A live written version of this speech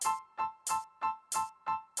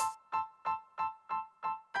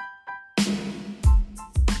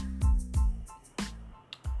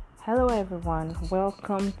Hello, everyone.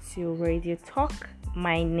 Welcome to Radio Talk.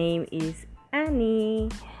 My name is Annie.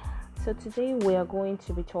 So, today we are going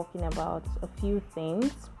to be talking about a few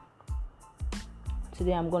things.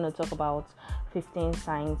 Today, I'm going to talk about 15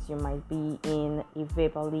 signs you might be in a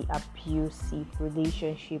verbally abusive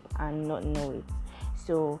relationship and not know it.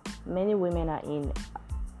 So, many women are in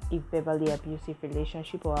a verbally abusive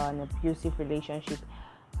relationship or an abusive relationship.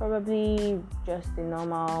 Probably just a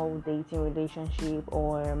normal dating relationship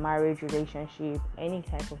or marriage relationship, any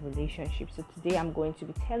type of relationship. So today I'm going to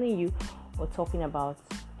be telling you or talking about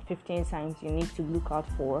 15 signs you need to look out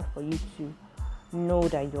for you to know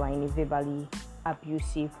that you are in a verbally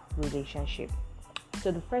abusive relationship. So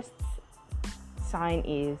the first sign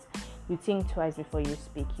is you think twice before you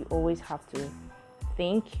speak. You always have to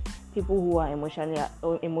think. People who are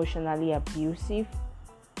emotionally abusive,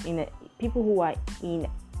 people who are in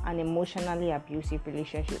an emotionally abusive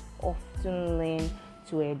relationship often learn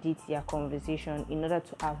to edit their conversation in order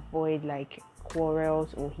to avoid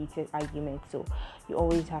quarrels or heated arguments. So you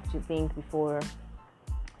always have to think before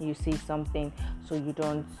you say something so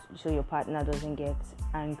your partner doesn't get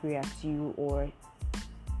angry at you or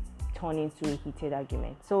turn into a heated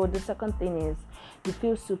argument. So the second thing is you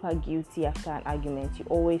feel super guilty after an argument. You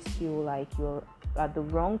always feel like you're at the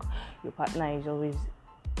wrong. Your partner is always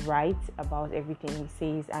right about everything he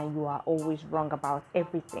says and you are always wrong about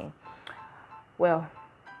everything. Well,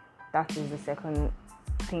 that is the second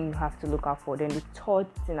thing you have to look out for. Then the third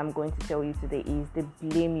thing I'm going to tell you today is they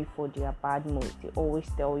blame you for their bad mood. They always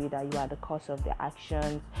tell you that you are the cause of their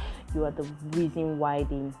actions. You are the reason why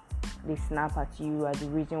they snap at you. You are the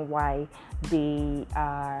reason why they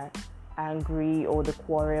are angry or they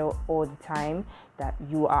quarrel all the time. That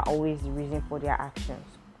you are always the reason for their actions.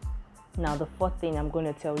 Now, the fourth thing I'm going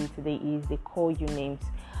to tell you today is they call you names.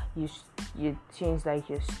 You things like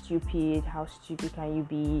you're stupid. How stupid can you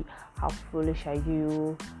be? How foolish are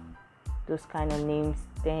you? Those kind of names.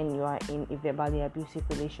 Then you are in a verbally abusive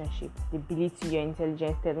relationship. They belittle your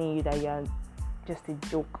intelligence, telling you that you are just a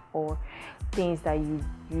joke, or things that you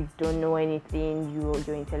don't know anything. Your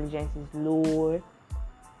intelligence is low.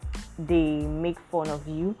 They make fun of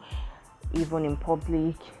you. Even in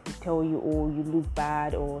public, they tell you, oh, you look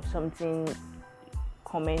bad or something,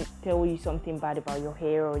 tell you something bad about your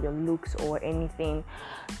hair or your looks or anything.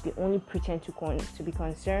 They only pretend to be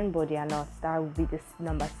concerned, but they are not. That would be the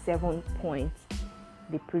number 7 point.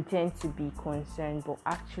 They pretend to be concerned, but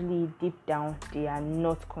actually deep down, they are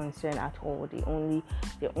not concerned at all.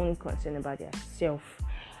 They're only concerned about their self.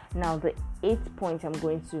 Now, the 8th point I'm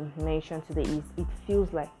going to mention today is it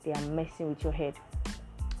feels like they are messing with your head.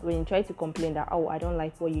 When you try to complain that, oh, I don't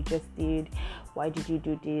like what you just did, why did you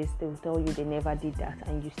do this, they will tell you they never did that,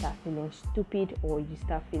 and you start feeling stupid or you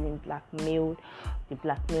start feeling blackmailed. They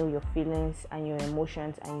blackmail your feelings and your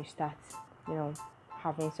emotions, and you start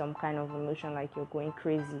having some kind of emotion like you're going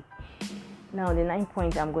crazy. Now, the 9th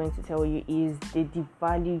point I'm going to tell you is they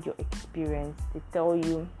devalue your experience. They tell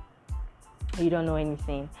you don't know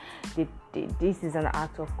anything. This is an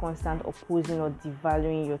act of constant opposing or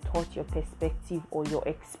devaluing your thought, your perspective, or your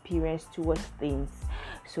experience towards things.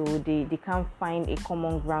 So they can't find a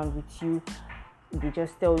common ground with you. They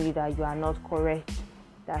just tell you that you are not correct,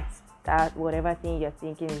 that whatever thing you're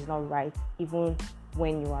thinking is not right, even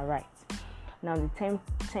when you are right. Now, the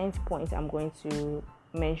 10th point I'm going to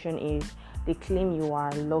mention is they claim you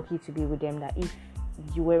are lucky to be with them, that if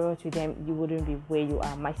you weren't with them, you wouldn't be where you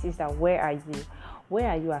are. My sister, where are you? Where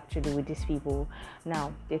are you actually with these people?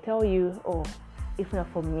 Now, they tell you, oh, if not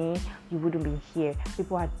for me, you wouldn't be here.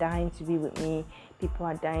 People are dying to be with me.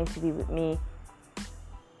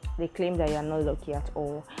 They claim that you are not lucky at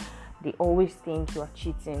all. They always think you are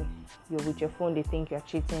cheating. You're with your phone, they think you're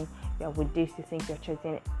cheating. You're with this, they think you're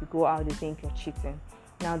cheating. You go out, they think you're cheating.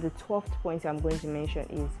 Now, the 12th point I'm going to mention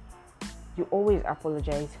is you always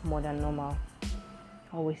apologize more than normal.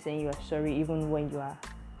 Always saying you are sorry even when you are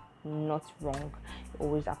not wrong. You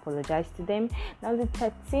always apologize to them. Now, the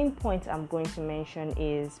 13th point I'm going to mention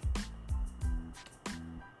is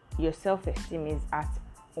your self-esteem is at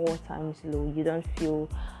all times low. You don't feel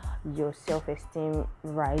your self-esteem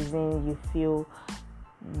rising. You feel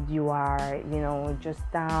you are just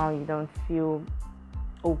down. You don't feel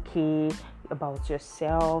okay about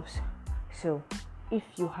yourselves. So if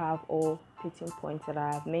you have all 13 points that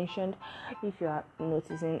I have mentioned, if you are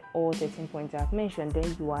noticing all 13 points I have mentioned,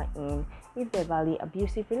 then you are in a verbally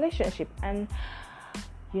abusive relationship, and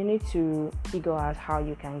you need to figure out how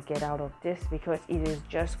you can get out of this, because it is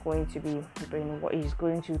just going to be continue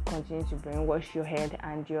to brainwash your head,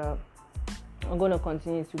 and you're going to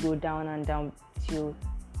continue to go down and down till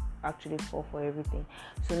actually fall for everything.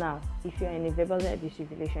 So now, if you're in a verbally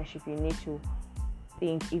abusive relationship, you need to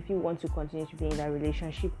think if you want to continue to be in that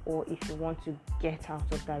relationship or if you want to get out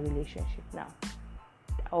of that relationship. Now,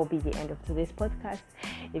 that will be the end of today's podcast.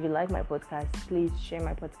 If you like my podcast, please share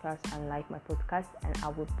my podcast and like my podcast, and I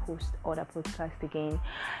will post other podcasts again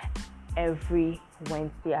every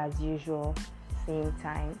Wednesday as usual, same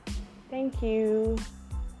time. Thank you.